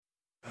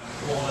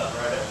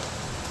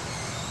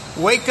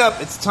Wake up,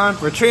 it's time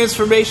for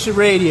Transformation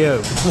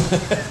Radio.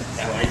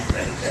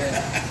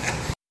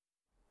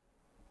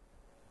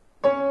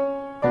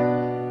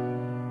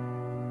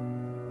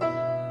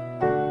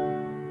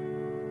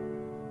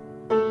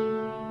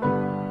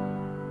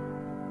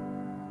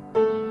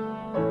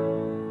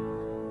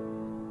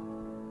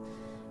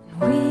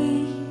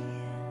 We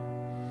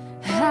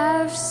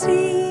have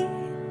seen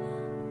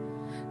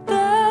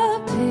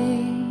the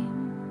pain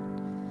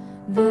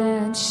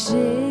that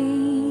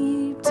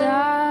shaped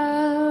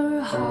our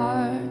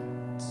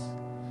hearts,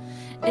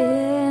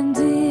 and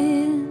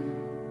in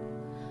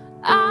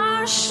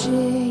our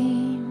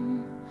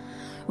shame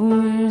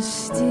we're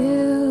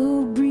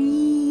still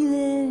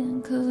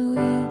breathing, 'cause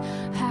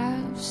we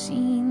have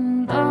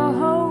seen the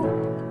hope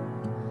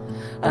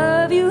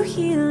of you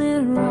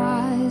healing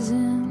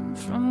rising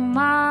from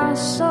our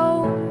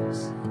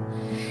souls.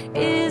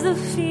 Is the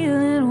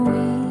feeling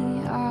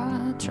we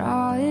are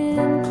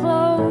drawing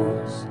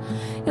close.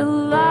 Your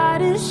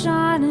light is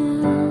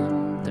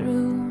shining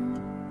through.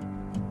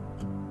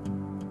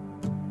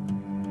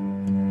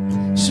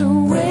 So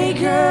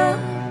wake up,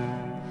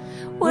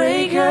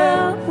 wake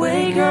up,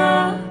 wake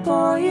up,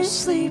 all you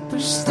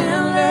sleepers,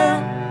 stand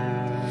up.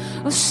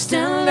 Oh,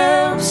 stand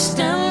up,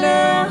 stand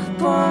up,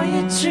 all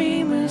you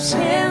dreamers,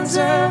 hands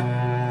up.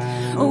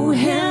 Oh,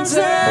 hands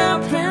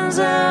up,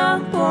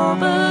 all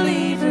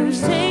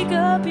believers, take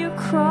up your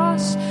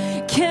cross,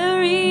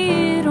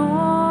 carry it on.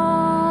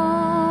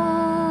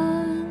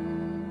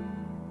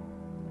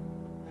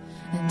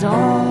 And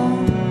all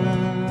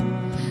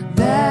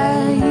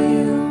that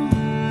you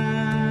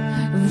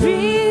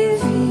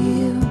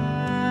reveal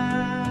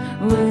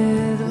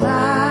with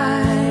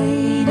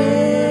light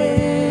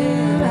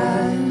in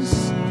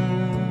us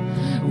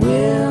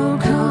will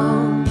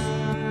come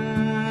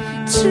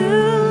to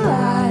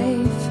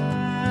life.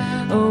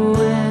 Oh,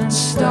 and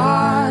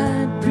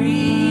start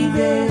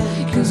breathing,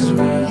 'cause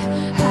we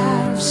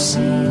have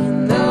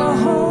seen the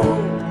hope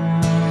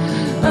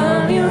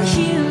of your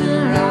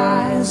healing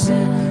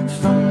rising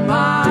from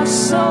our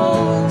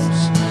souls.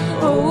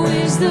 Oh,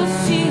 is the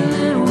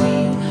feeling we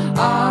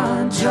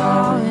are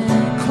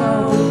drawing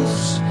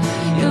close.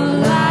 Your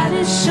light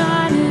is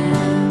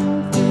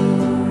shining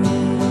through.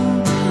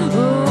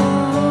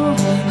 Oh,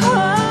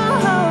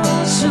 oh,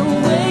 oh. So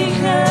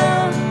wake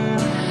up,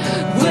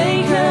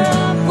 wake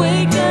up,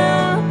 wake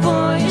up,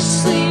 all you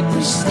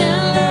sleepers,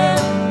 stand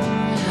up.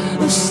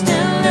 Oh,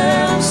 stand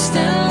up,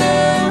 stand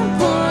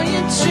up, all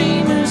you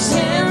dreamers,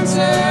 hands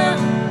up.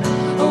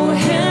 Oh,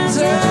 hands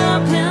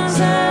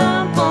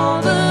up,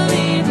 all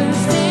believers,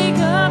 take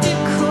up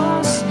your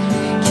cross,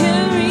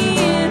 carry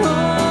it on.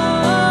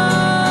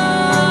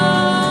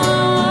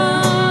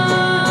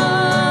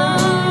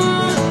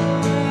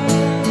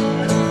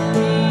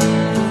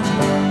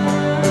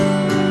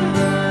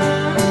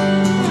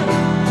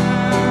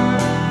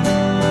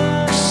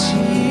 'Cause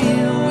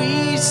here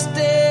we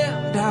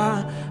stand, our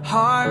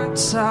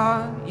hearts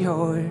are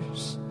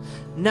yours.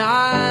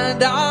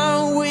 Not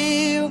our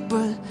will,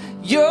 but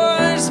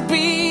yours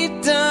be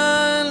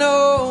done.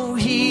 Oh,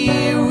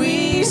 here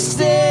we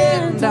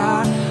stand,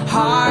 our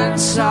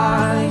hearts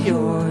are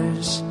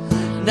yours.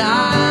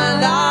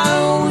 Not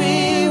our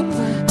will,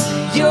 but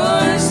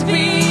yours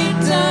be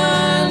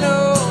done.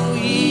 Oh,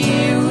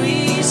 here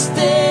we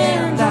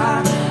stand,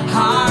 our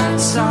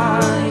hearts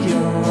are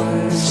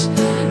yours.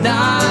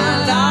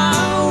 Not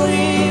our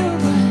will,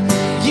 but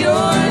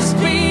yours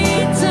be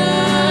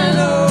done.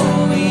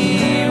 Oh,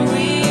 here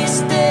we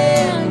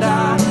stand,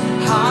 our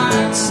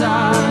hearts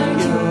are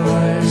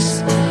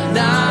yours.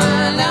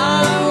 Not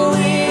our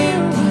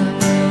will, but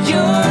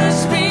yours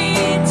be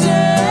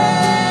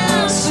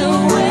done. So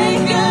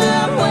wake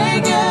up,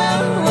 wake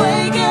up,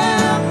 wake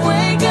up,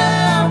 wake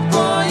up,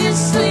 all you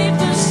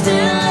sleepers,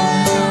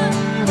 stand up.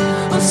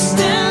 Oh,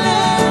 stand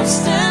up,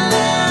 stand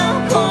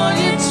up, all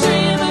you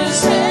dreamers,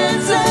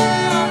 hands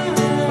up.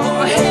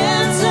 Oh,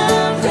 hands up,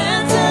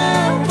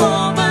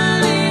 all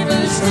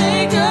believers,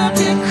 take up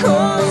your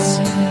cross,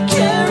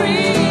 carry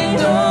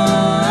it on.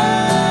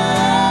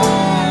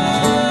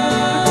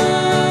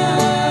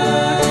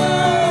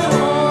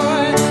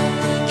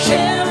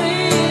 Carry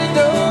it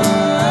on.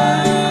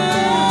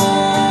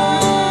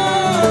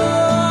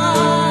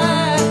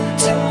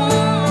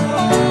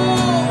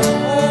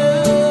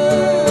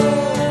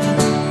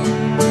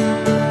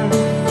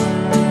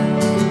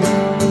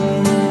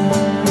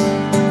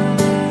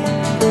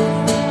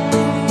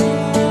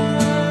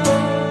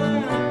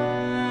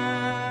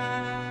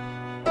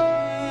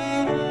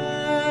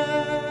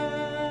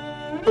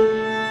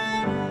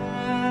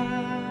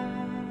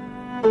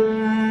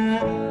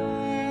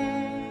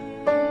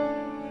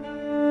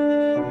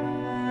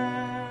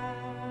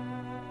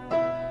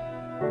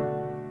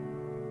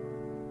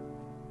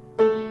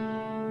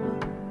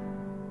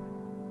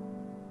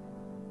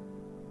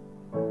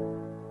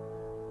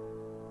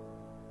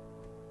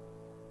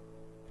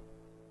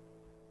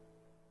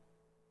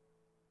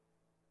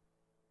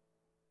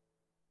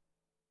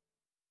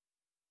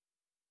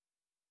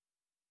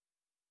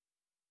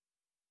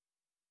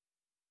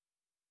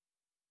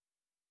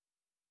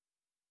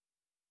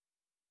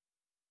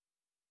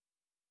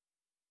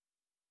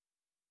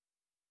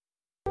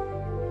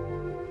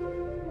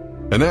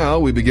 And now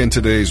we begin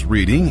today's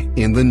reading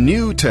in the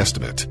New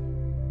Testament.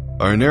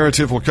 Our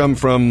narrative will come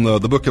from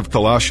the book of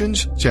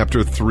Colossians,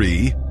 chapter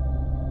 3,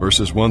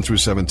 verses 1 through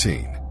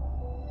 17.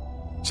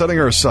 Setting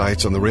our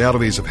sights on the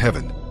realities of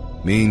heaven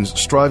means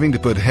striving to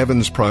put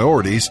heaven's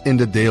priorities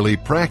into daily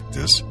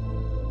practice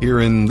here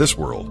in this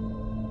world.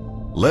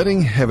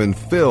 Letting heaven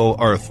fill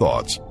our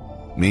thoughts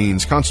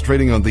means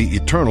concentrating on the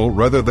eternal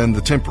rather than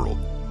the temporal.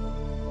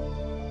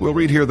 We'll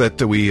read here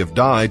that we have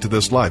died to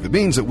this life. It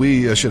means that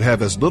we should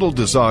have as little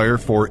desire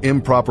for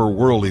improper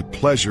worldly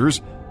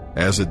pleasures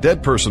as a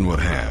dead person would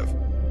have.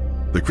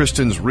 The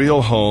Christian's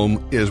real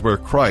home is where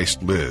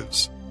Christ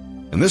lives.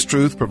 And this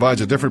truth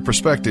provides a different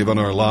perspective on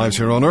our lives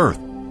here on earth.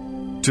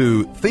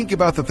 To think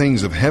about the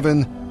things of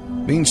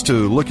heaven means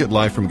to look at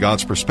life from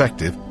God's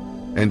perspective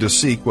and to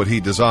seek what He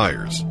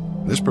desires.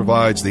 This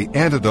provides the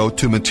antidote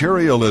to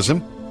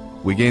materialism.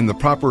 We gain the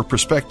proper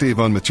perspective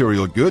on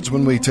material goods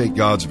when we take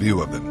God's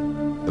view of them.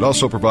 It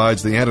also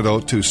provides the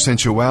antidote to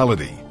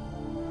sensuality.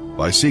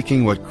 By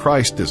seeking what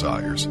Christ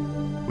desires,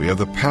 we have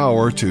the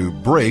power to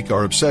break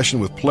our obsession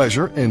with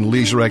pleasure and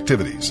leisure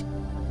activities.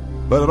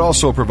 But it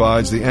also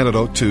provides the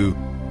antidote to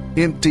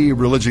empty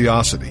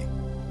religiosity,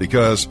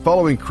 because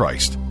following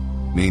Christ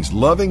means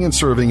loving and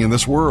serving in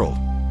this world.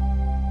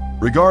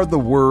 Regard the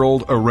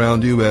world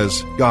around you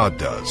as God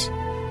does.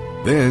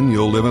 Then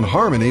you'll live in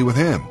harmony with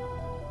Him.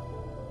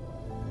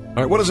 All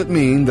right, what does it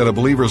mean that a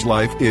believer's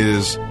life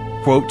is,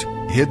 quote,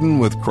 hidden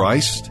with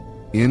Christ,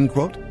 end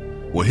quote?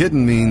 Well,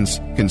 hidden means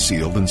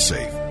concealed and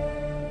safe.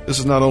 This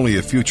is not only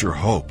a future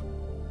hope,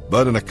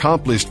 but an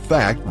accomplished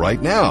fact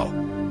right now.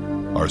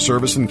 Our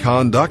service and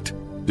conduct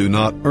do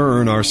not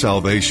earn our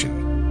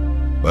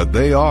salvation, but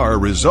they are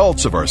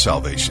results of our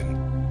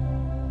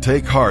salvation.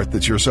 Take heart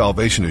that your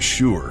salvation is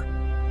sure,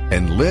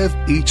 and live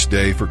each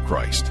day for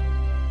Christ.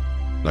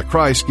 Now,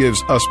 Christ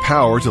gives us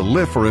power to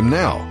live for Him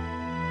now,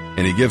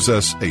 and He gives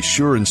us a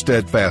sure and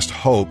steadfast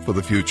hope for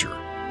the future.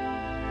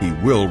 He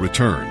will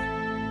return.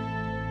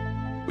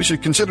 We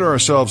should consider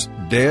ourselves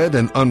dead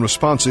and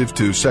unresponsive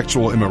to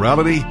sexual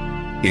immorality,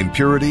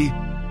 impurity,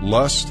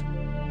 lust,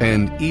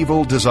 and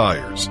evil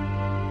desires.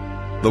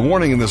 The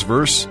warning in this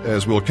verse,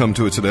 as we'll come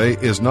to it today,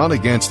 is not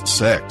against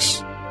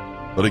sex,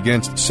 but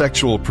against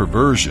sexual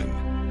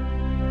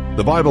perversion.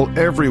 The Bible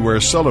everywhere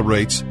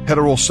celebrates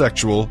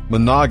heterosexual,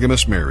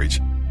 monogamous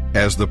marriage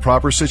as the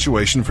proper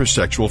situation for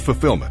sexual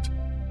fulfillment.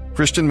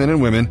 Christian men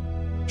and women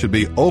should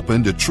be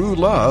open to true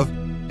love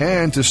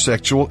and to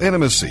sexual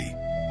intimacy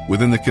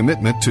within the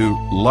commitment to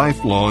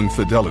lifelong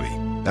fidelity.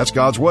 That's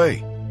God's way.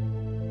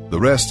 The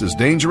rest is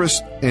dangerous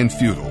and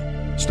futile.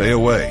 Stay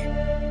away.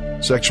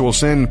 Sexual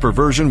sin and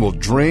perversion will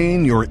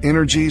drain your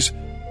energies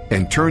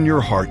and turn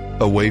your heart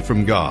away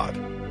from God.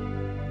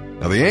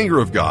 Now, the anger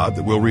of God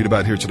that we'll read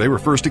about here today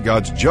refers to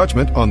God's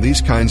judgment on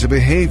these kinds of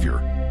behavior,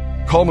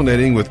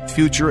 culminating with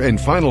future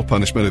and final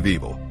punishment of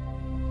evil.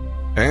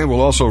 And we'll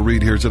also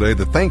read here today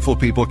that thankful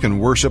people can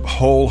worship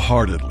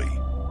wholeheartedly.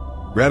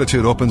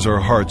 Gratitude opens our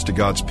hearts to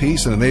God's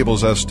peace and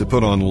enables us to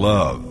put on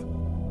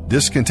love.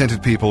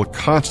 Discontented people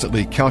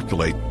constantly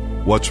calculate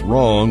what's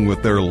wrong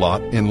with their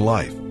lot in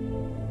life.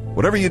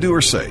 Whatever you do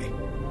or say,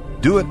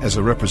 do it as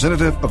a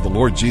representative of the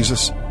Lord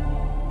Jesus,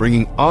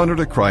 bringing honor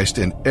to Christ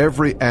in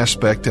every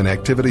aspect and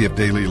activity of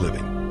daily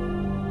living.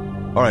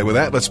 All right, with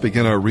that, let's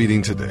begin our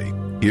reading today,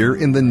 here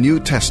in the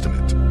New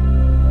Testament.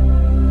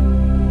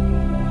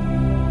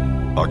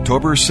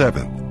 October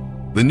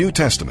 7th, the New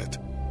Testament.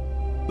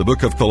 The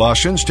book of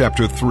Colossians,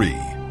 chapter 3,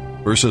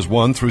 verses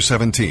 1 through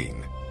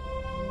 17.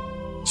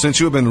 Since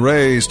you have been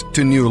raised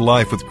to new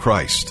life with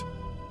Christ,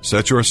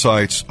 set your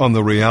sights on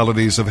the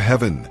realities of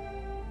heaven,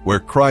 where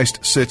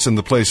Christ sits in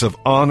the place of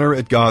honor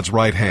at God's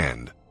right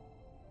hand.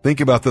 Think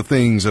about the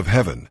things of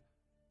heaven,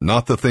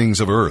 not the things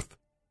of earth.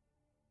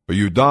 For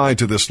you died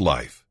to this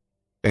life,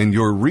 and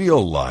your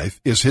real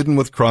life is hidden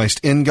with Christ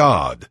in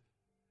God.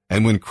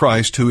 And when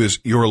Christ, who is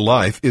your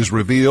life, is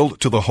revealed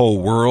to the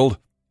whole world,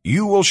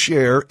 you will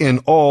share in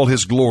all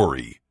His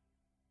glory.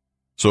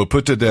 So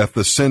put to death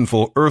the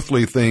sinful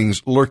earthly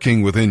things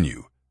lurking within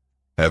you.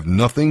 Have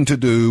nothing to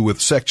do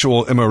with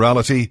sexual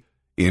immorality,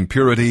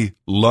 impurity,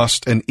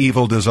 lust, and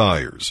evil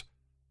desires.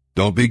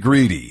 Don't be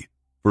greedy,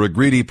 for a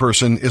greedy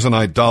person is an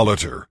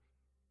idolater,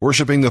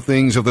 worshiping the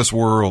things of this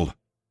world.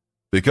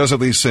 Because of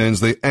these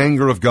sins, the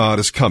anger of God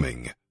is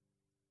coming.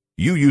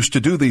 You used to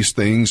do these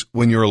things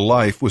when your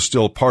life was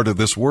still part of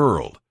this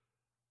world.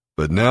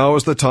 But now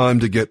is the time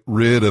to get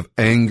rid of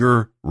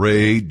anger,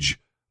 rage,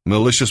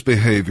 malicious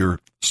behavior,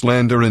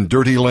 slander, and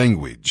dirty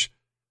language.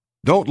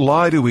 Don't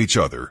lie to each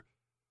other,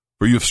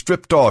 for you've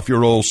stripped off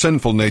your old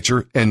sinful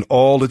nature and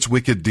all its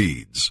wicked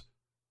deeds.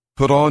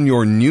 Put on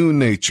your new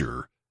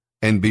nature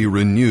and be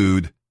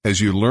renewed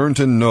as you learn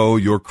to know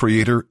your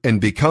Creator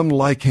and become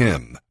like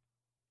Him.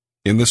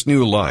 In this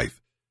new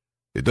life,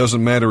 it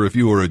doesn't matter if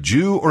you are a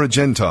Jew or a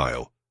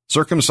Gentile,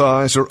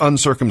 circumcised or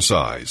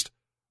uncircumcised,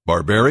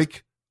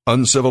 barbaric,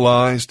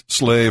 uncivilized,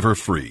 slave or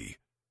free.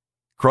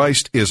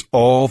 Christ is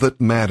all that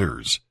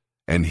matters,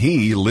 and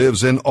He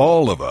lives in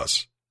all of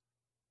us.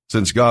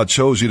 Since God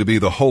chose you to be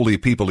the holy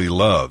people He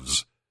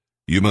loves,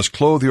 You must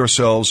clothe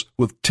yourselves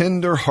with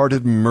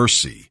tender-hearted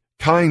mercy,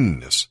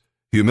 kindness,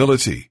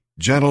 humility,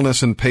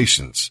 gentleness, and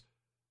patience.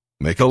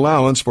 Make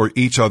allowance for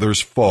each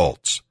other's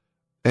faults,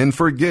 and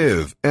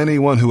forgive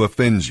anyone who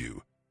offends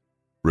you.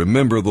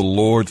 Remember, the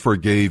Lord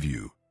forgave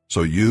you,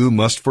 so you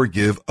must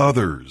forgive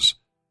others.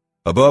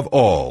 Above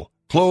all,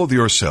 clothe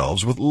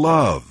yourselves with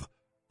love,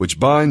 which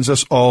binds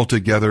us all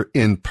together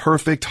in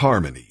perfect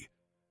harmony.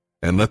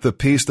 And let the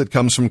peace that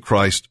comes from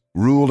Christ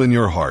rule in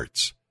your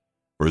hearts.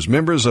 For as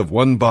members of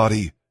one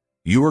body,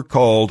 you are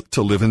called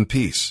to live in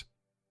peace,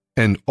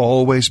 and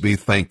always be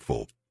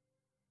thankful.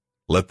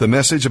 Let the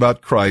message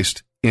about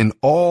Christ in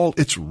all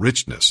its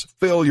richness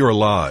fill your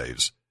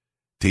lives.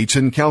 Teach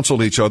and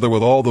counsel each other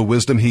with all the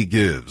wisdom He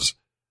gives.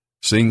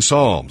 Sing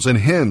psalms and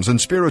hymns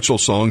and spiritual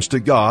songs to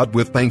God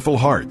with thankful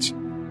hearts.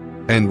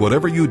 And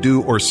whatever you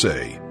do or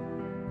say,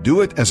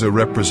 do it as a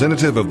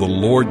representative of the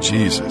Lord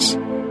Jesus,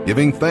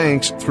 giving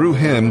thanks through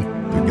Him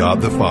to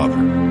God the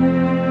Father.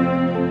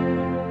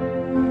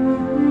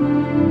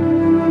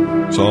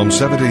 Psalm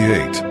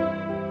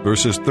 78,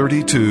 verses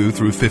 32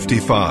 through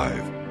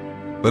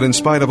 55. But in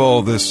spite of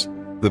all this,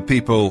 the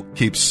people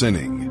keep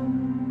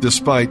sinning.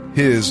 Despite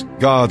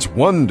God's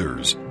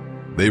wonders,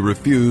 they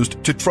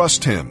refused to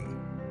trust Him.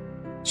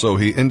 So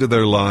He ended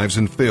their lives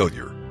in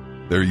failure,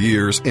 their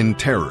years in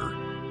terror.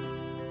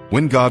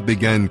 When God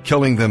began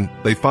killing them,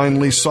 they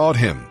finally sought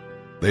Him.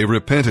 They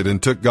repented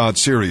and took God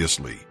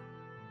seriously.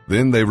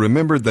 Then they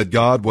remembered that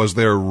God was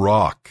their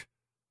rock,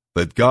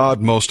 that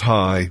God Most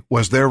High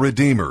was their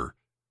Redeemer.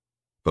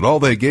 But all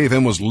they gave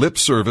Him was lip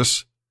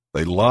service.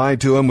 They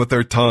lied to Him with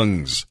their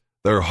tongues.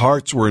 Their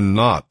hearts were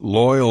not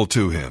loyal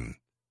to Him.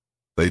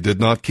 They did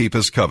not keep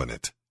His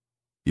covenant.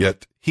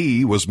 Yet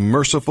He was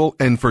merciful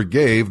and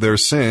forgave their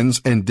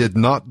sins and did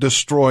not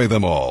destroy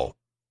them all.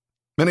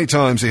 Many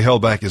times He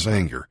held back His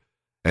anger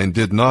and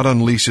did not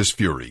unleash His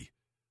fury.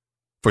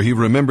 For He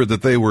remembered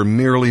that they were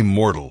merely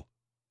mortal,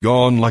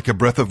 gone like a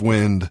breath of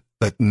wind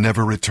that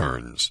never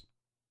returns.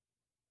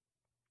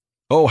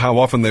 Oh, how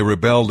often they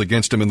rebelled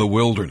against Him in the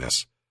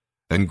wilderness,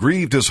 and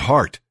grieved His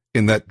heart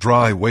in that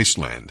dry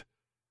wasteland.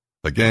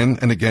 Again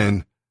and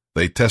again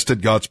they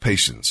tested God's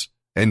patience,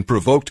 and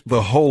provoked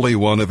the Holy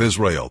One of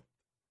Israel.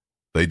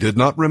 They did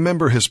not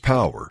remember His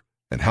power,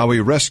 and how He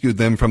rescued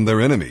them from their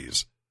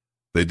enemies.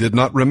 They did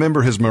not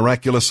remember His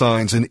miraculous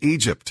signs in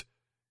Egypt,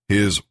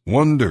 His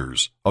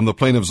wonders on the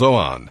plain of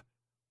Zoan.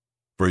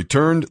 For He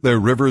turned their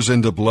rivers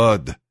into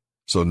blood,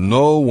 so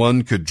no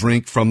one could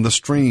drink from the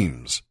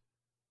streams.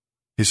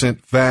 He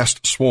sent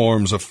vast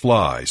swarms of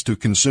flies to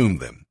consume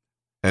them,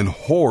 and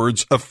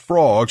hordes of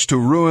frogs to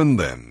ruin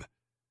them.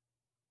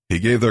 He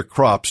gave their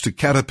crops to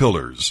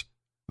caterpillars.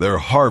 Their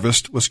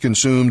harvest was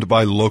consumed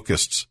by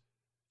locusts.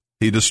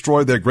 He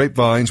destroyed their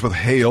grapevines with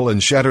hail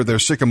and shattered their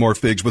sycamore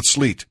figs with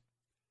sleet.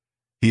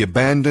 He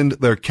abandoned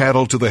their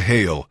cattle to the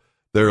hail,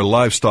 their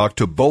livestock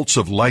to bolts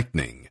of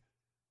lightning.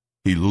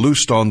 He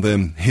loosed on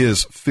them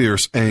His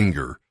fierce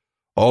anger,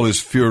 all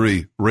His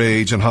fury,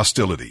 rage, and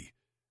hostility.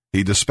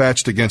 He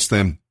dispatched against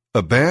them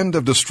a band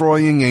of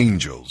destroying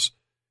angels.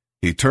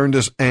 He turned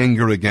His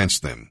anger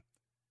against them.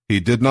 He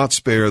did not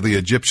spare the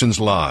Egyptians'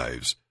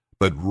 lives,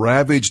 but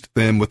ravaged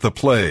them with the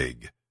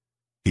plague.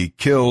 He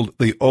killed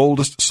the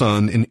oldest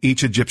son in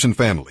each Egyptian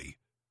family,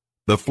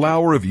 the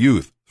flower of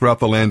youth throughout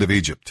the land of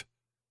Egypt.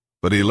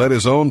 But He led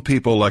His own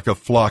people like a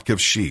flock of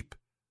sheep,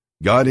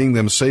 guiding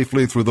them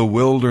safely through the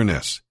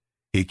wilderness.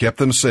 He kept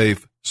them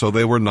safe so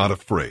they were not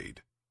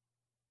afraid.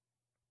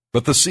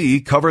 But the sea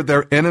covered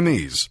their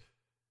enemies.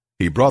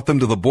 He brought them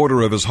to the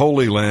border of His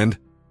holy land,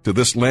 to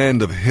this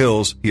land of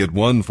hills He had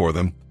won for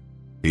them.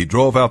 He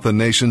drove out the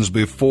nations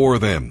before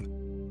them.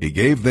 He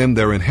gave them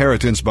their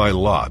inheritance by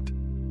lot.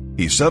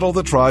 He settled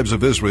the tribes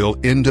of Israel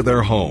into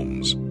their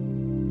homes.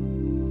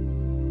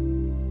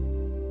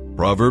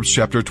 Proverbs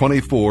chapter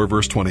 24,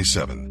 verse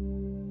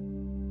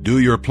 27. Do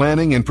your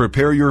planning and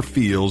prepare your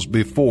fields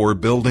before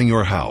building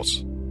your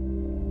house.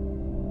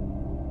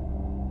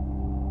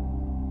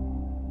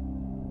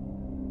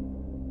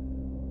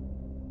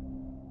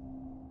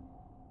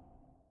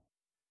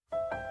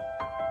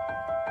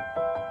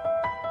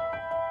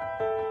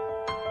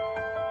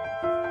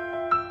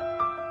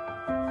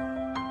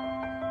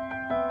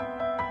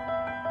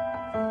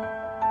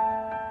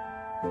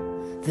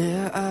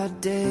 There are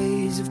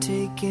days of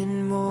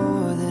taking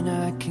more than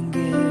I can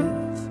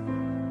give,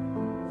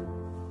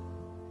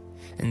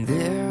 and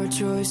there are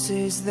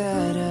choices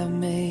that I've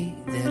made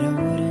that I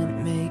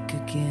wouldn't make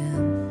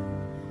again.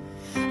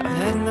 I've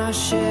had my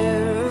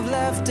share of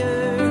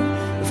laughter,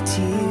 of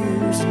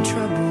tears and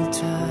troubled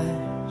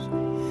times.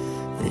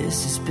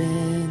 This has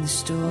been the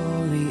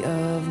story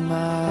of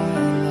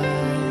my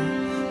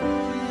life.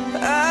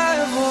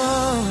 I've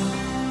won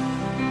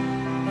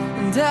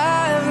and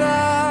I've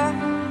lost.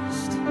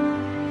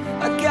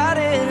 I got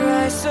it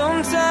right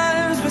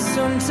sometimes, but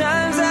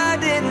sometimes I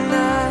did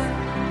not.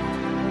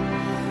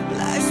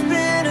 Life's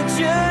been a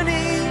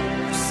journey.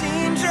 I've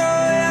seen joy,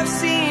 I've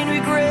seen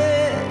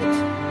regret.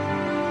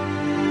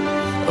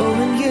 Oh,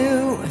 and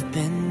you have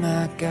been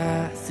my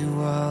guide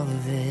through all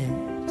of it.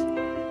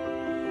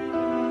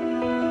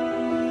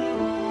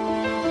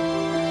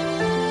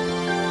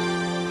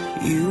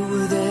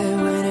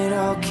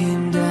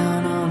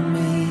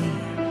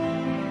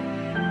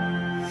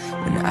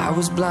 I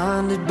was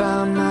blinded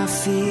by my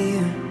fear,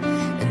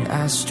 and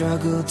I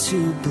struggled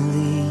to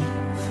believe.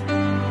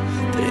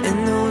 But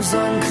in those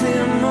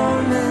unclear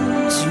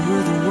moments, you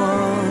were the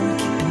one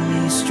keeping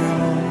me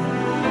strong.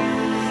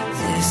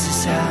 This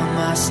is how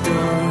my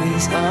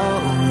story's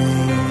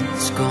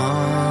always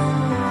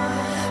gone.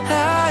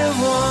 I have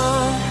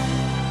won,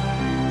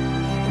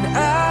 and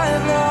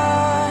I've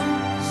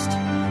lost.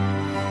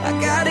 I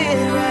got it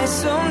right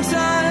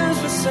sometimes,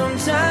 but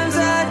sometimes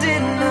I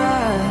did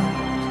not.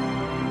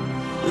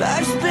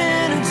 Life's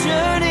been a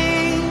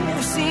journey,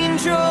 I've seen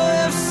joy,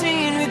 I've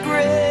seen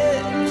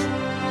regret.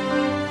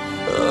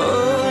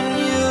 Oh, and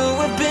you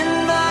have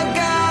been my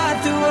guide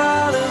through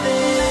all of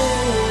it.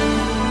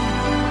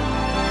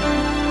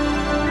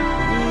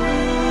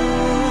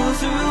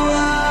 Through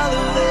all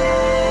of it.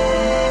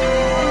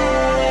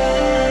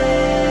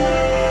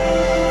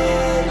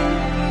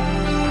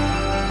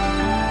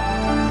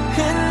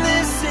 And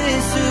this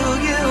is who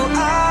you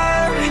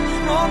are,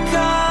 more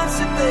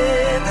constant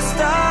than the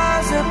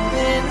stars up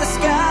in the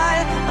sky.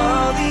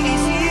 All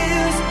these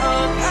years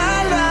of my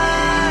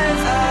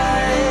life,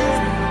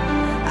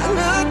 I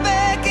look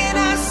back and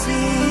I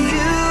see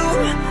you.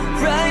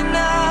 Right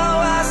now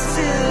I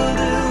still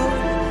do.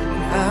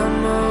 I'm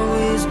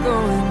always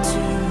going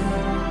to.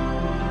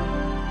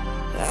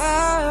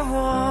 I've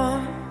won,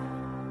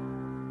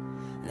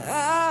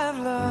 I've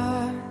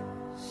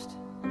lost.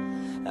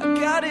 I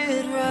got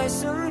it right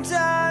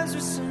sometimes,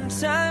 but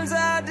sometimes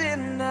I did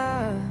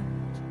not.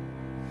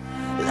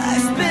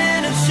 Life's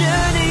been a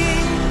journey,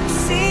 I've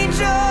seen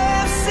joy,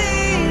 I've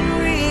seen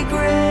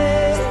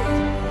regret.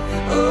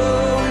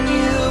 Oh, and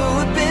you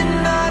have been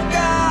my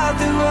God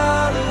through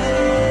all of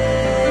it.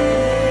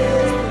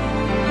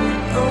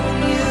 Oh,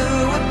 and you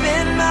have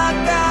been my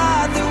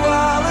God through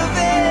all of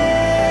it.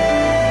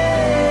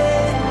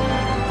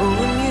 Oh,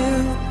 and you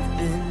have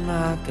been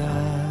my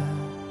God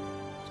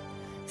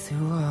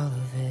through all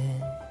of it.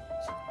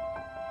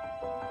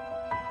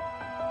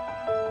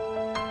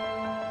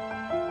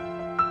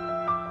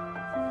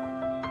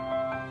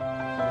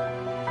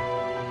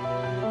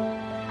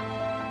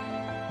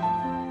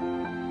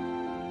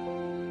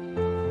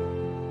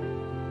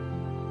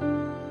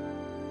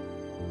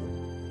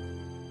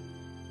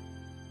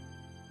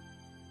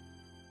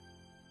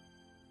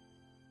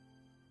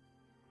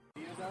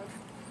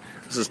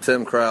 This is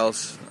Tim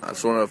Krause. I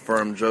just want to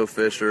affirm Joe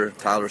Fisher,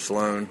 Tyler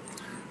Sloan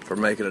for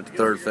making it to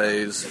third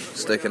phase,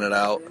 sticking it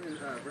out,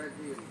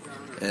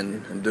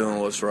 and doing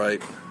what's right.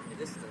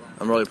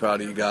 I'm really proud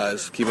of you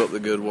guys. Keep up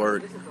the good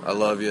work. I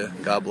love you.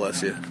 God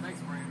bless you.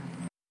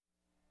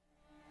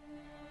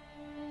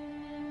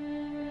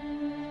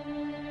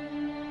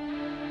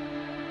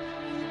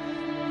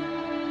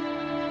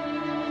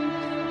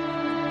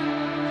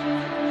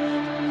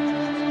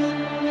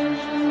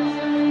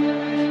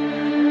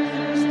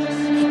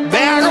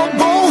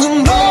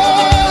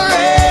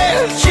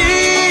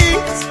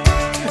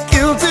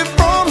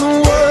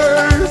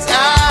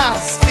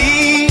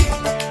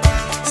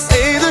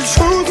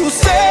 Truth will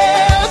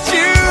set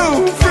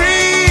you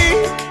free.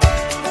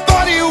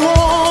 Thought you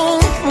won't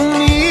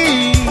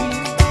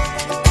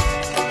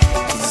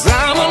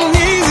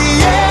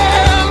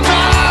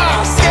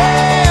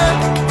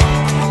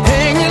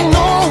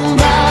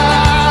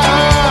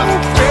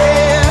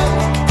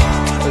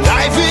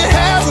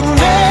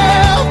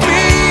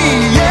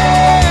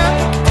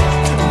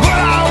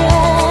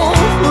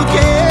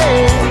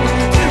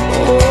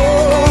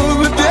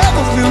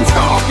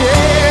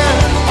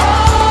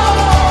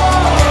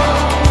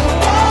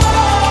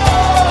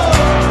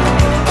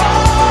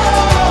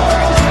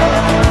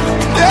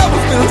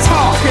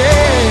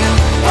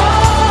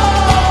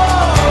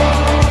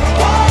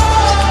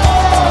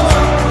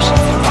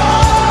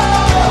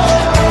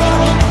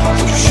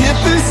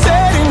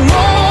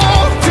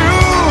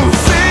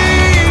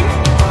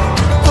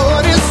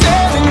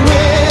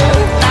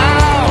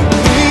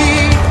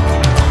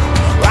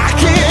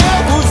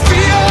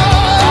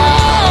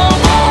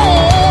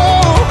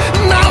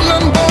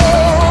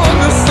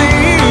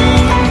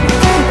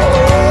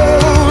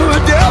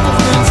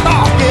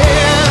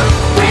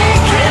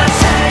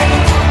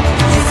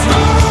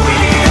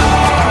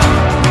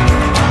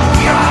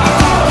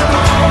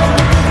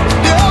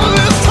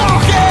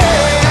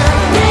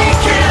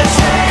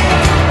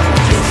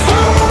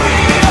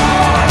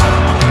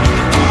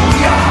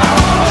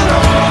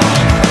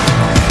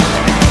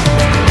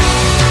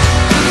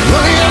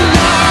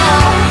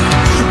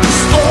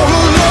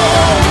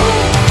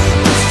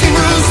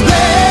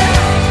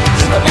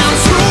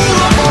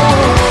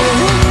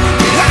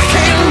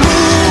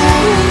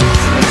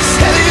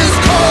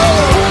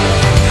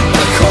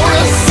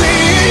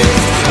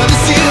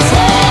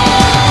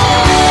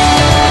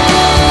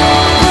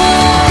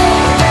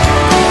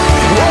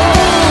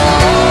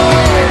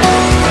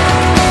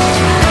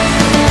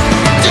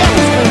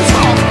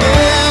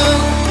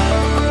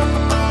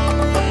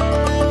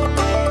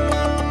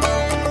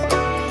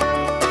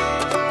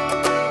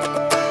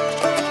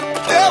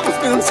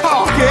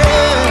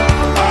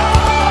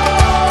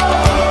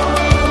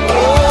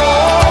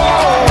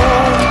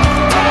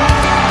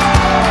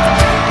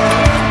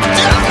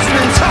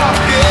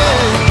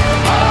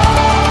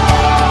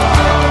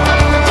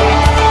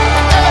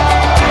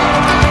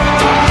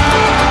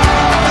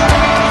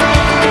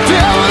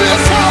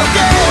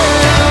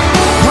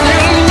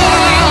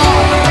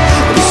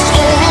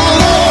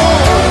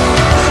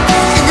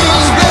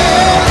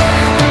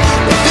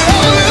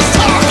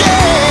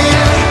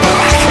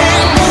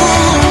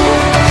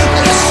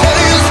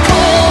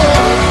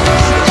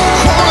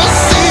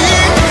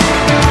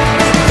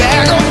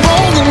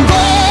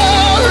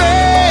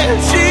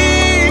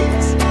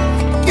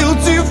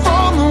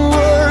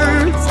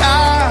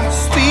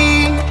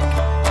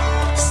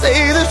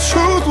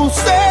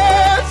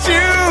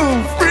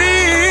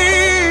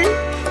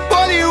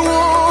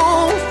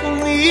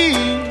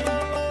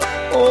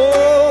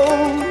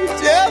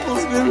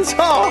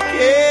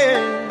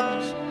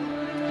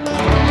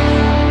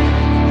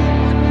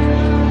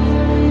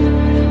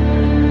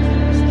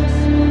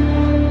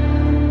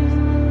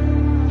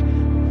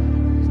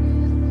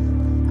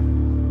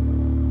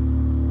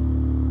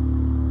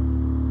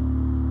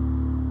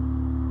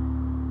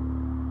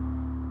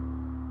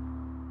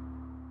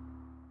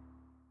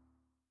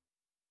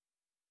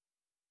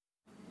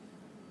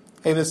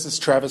Hey, this is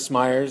Travis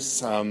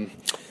Myers.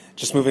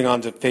 Just moving on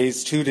to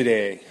Phase 2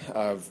 today,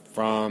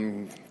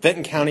 from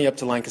Benton County up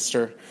to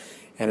Lancaster,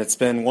 and it's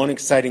been one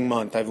exciting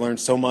month. I've learned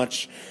so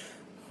much.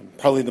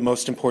 Probably the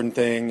most important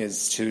thing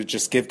is to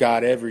just give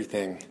God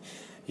everything.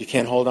 You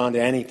can't hold on to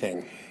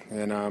anything.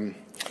 And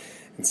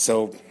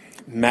so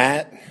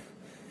Matt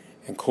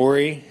and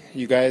Corey,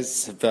 you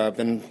guys have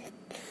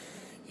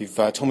you've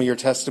told me your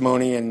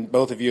testimony, and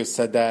both of you have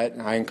said that.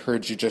 And I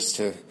encourage you just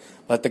to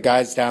let the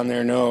guys down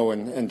there know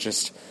and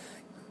just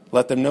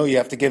let them know you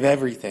have to give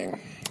everything,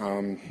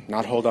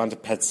 not hold on to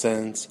pet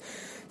sins.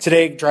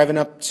 Today, driving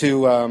up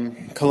to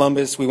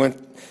Columbus, we went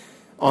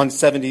on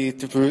 70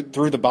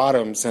 through the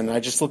bottoms, and I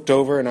just looked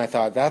over and I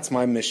thought, that's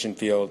my mission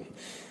field.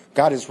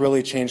 God has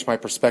really changed my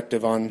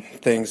perspective on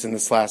things in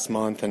this last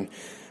month, and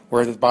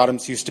where the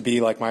bottoms used to be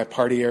like my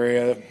party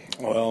area,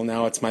 well,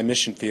 now it's my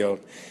mission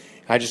field.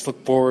 I just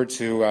look forward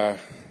to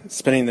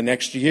spending the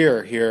next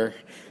year here.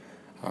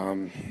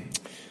 God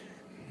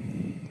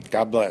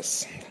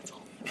bless.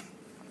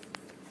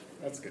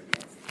 That's good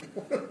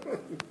enough. All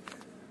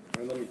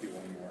right, let me do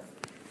one more.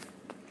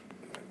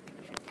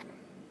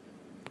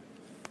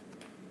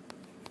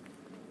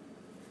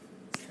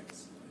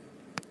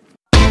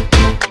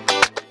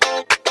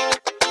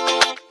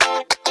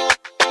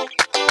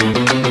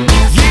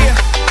 Yeah,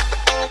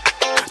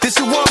 this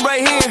is one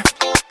right here.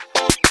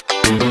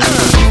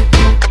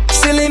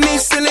 Silly me,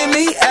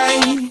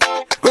 ayy.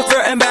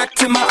 Reverting back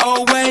to my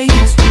old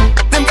ways.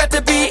 Them got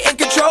to be in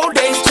control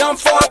days. Jump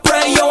for a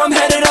pray, yo, I'm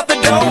headed up the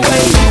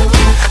doorway.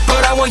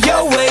 But I want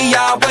your way,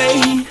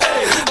 Yahweh.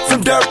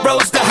 From dirt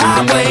roads to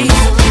highways.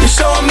 You're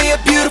showing me a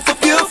beautiful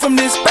view from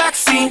this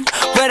backseat,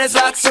 where there's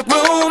lots of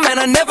room, and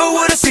I never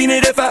would have seen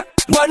it if I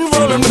wasn't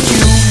rolling with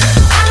you.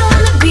 I don't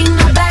wanna be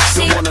no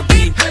backseat,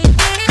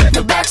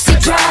 no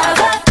backseat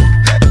driver.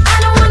 I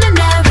don't wanna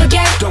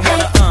navigate, Don't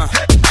wanna,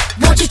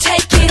 won't you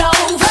take it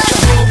over? I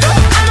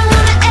don't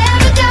wanna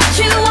ever doubt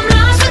you, I'm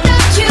lost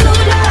without you,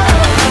 Lord.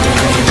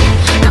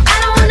 No, I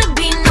don't wanna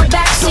be no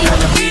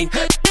backseat,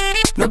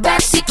 no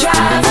backseat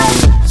driver.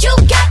 You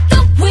got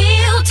the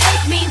wheel,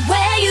 take me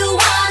where you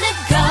wanna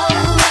go.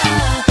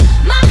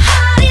 My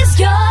heart is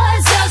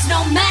yours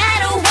no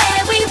matter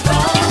where we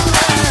roll.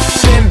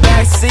 Been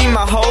backseat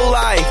my whole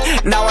life.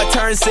 Now I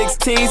turned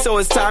 16, so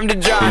it's time to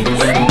drive.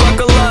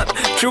 Buckle up,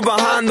 true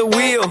behind the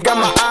wheel. Got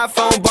my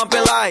iPhone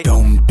bumping like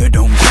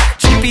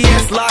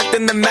GPS locked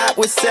and the map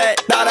was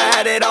set. Thought I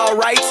had it all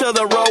right till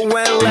the road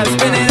went left.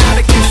 Spinning out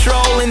of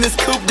control in this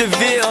Coupe de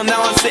Ville.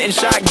 Now I'm sitting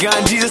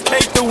shotgun, Jesus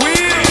take the wheel.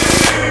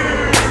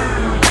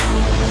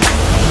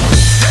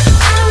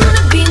 I don't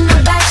wanna be no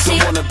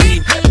backseat,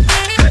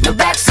 no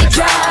backseat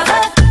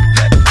driver.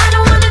 I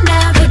don't wanna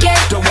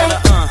navigate, Don't wanna,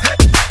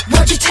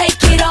 won't you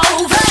take it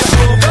over?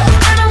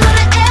 I don't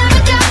wanna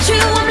ever doubt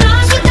you, I'm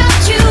lost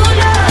without you, Lord.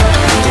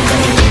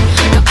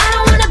 No, I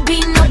don't wanna be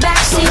no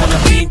backseat,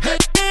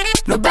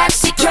 no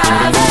backseat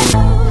driver.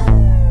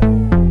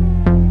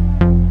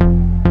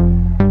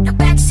 No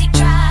backseat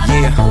driver.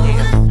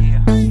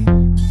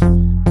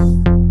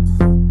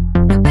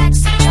 No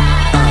backseat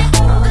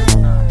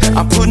driver.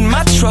 I'm putting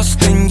my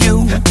trust in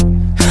you.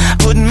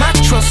 Putting my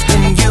trust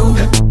in you.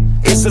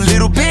 It's a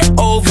little bit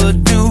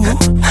overdue,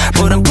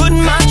 but I'm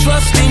putting my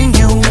trust in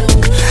you.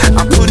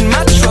 I'm putting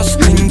my trust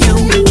in you.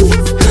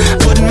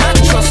 Putting my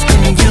trust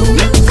in you.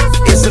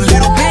 It's a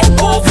little bit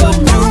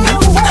overdue,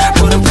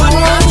 but I'm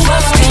putting my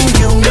trust in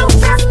you.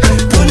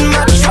 Putting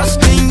my trust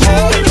in you.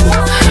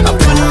 I'm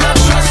putting my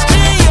trust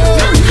in you.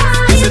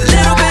 It's a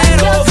little bit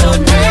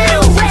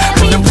overdue,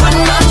 but I'm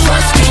putting my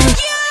trust in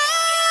you.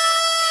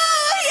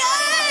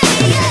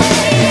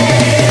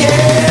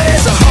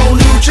 It's a whole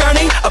new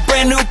journey, a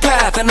brand new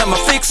path, and I'ma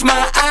fix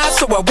my eyes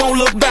so I won't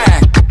look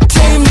back.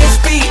 Tame this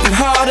beating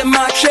hard in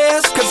my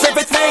chest, cause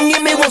everything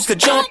in me wants to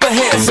jump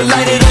ahead. So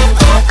light it up,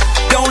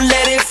 don't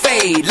let it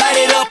fade. Light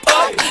it up,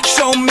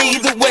 show me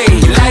the way.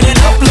 Light it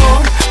up,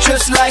 Lord,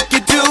 just like you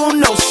do.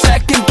 No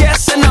second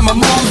guessing, I'ma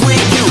move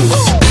with you.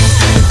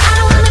 I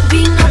don't wanna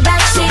be no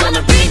backseat,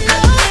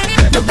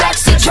 no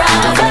backseat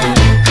driver.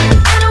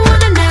 I don't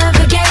wanna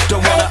navigate,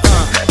 Don't wanna,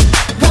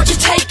 won't you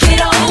take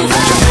it over? I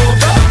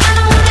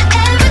don't wanna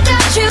ever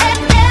doubt you,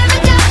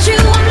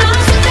 I'm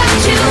lost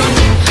without you.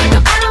 No,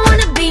 I don't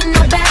wanna be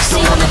no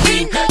backseat,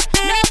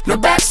 no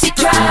backseat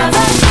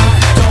driver.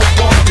 don't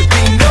want to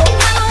be no,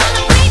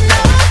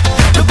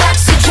 No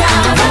backseat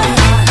driver.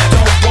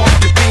 don't want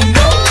to be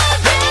no.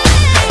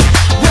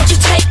 Won't you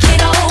take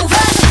it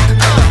over?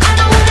 I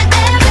don't wanna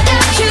ever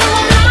doubt you,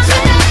 I'm lost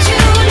without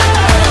you,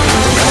 Lord.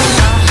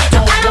 No,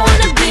 I don't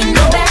wanna be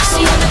no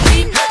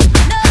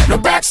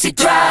backseat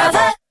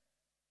driver.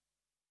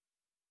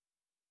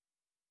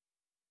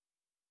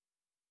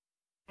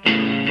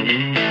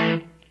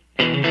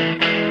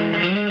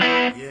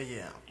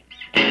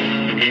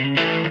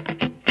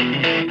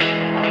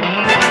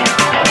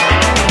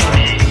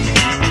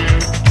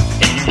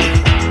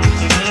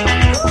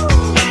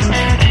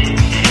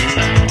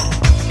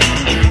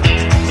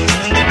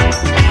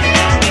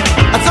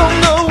 I don't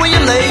know where you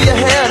lay your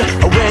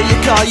head or where you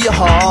call your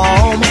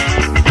home.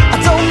 I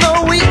don't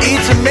know where you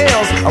eat your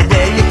meals or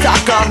where you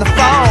talk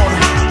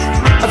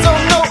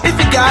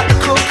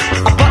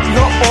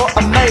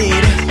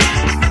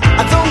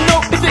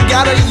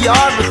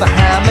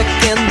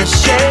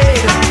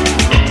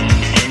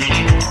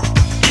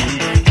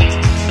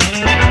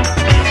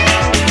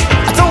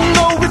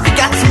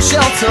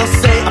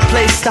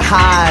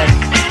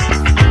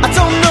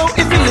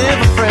live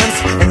with friends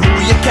and who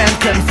you can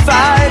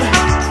confide.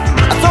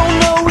 I don't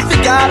know if you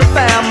got a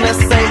family,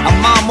 say a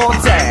mom or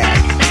dad.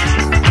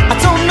 I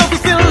don't know if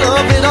you feel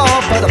love at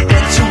all, but I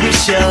bet you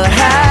wish you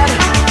had.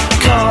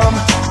 Come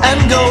and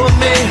go with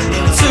me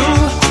to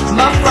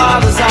my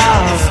father's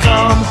house.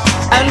 Come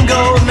and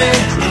go with me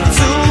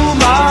to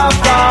my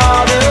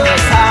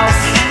father's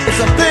house.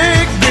 It's a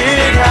big,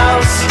 big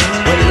house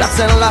with lots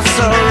and lots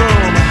of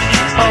room.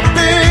 A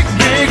big,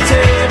 big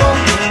table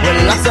with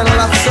lots and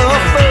lots of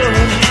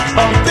food.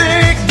 A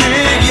big,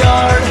 big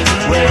yard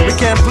where we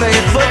can play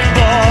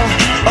football.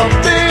 A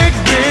big,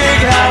 big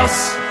house.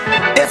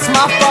 It's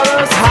my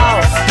father's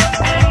house.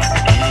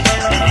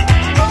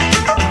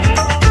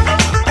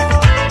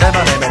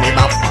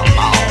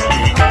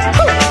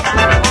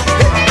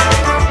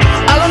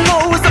 All I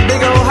know is a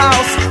big old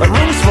house with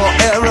rooms for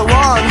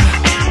everyone.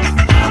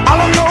 All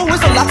I know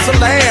is a lots of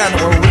land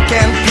where we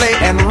can play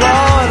and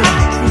run.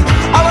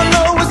 All I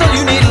know is that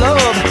you need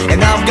love and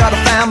I've got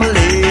a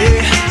family.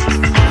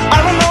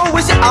 All I know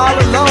is you're all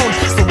alone,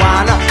 so why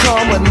not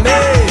come with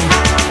me?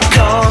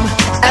 Come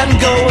and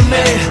go with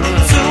me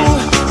to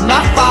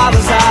my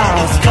father's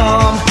house.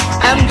 Come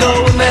and go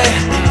with me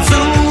to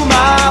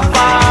my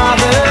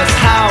father's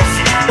house.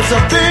 It's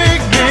a big,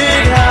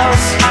 big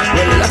house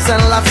with lots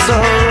and lots of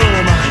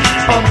room.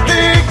 A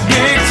big,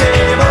 big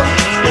table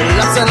with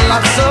lots and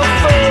lots of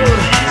food.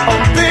 A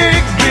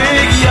big,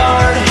 big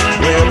yard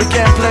where we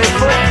can play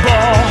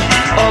football.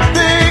 A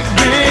big,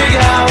 big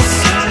house.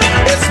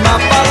 It's my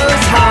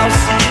father's house.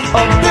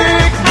 A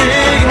big,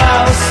 big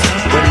house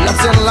with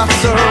lots and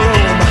lots of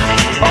room.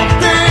 A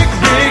big,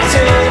 big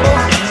table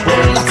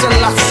with lots and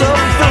lots of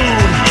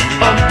food.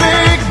 A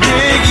big,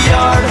 big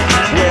yard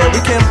where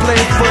we can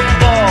play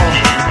football.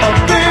 A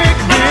big,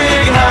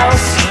 big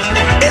house.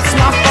 It's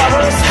my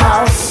father's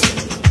house.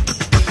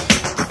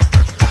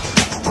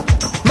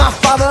 My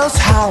father's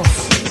house.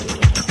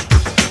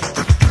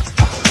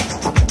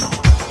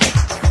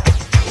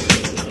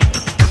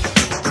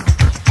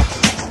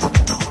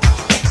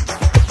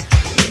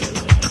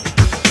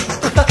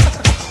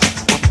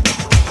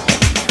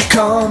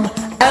 Come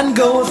and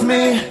go with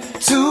me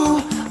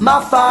to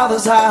my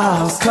father's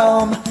house.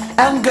 Come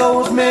and go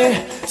with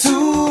me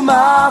to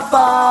my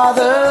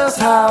father's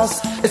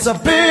house. It's a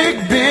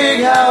big,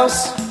 big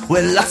house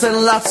with lots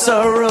and lots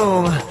of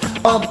room.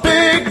 A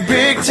big,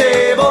 big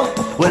table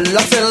with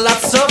lots and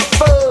lots of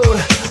food.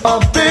 A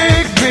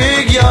big,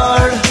 big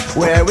yard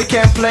where we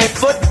can play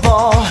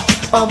football.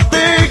 A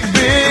big,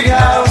 big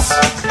house.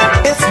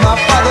 It's my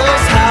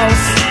father's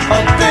house. A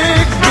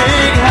big,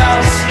 big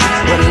house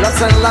with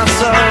lots and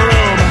lots of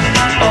room.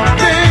 A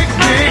big,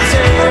 big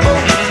table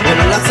with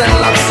lots and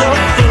lots of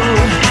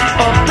food.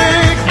 A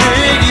big,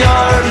 big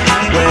yard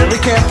where we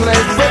can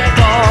play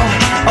football.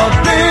 A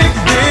big,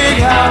 big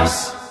house.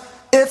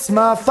 It's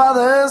my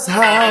father's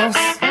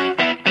house.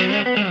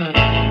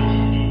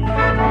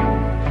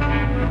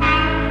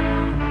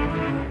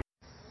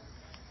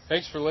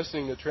 Thanks for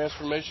listening to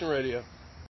Transformation Radio.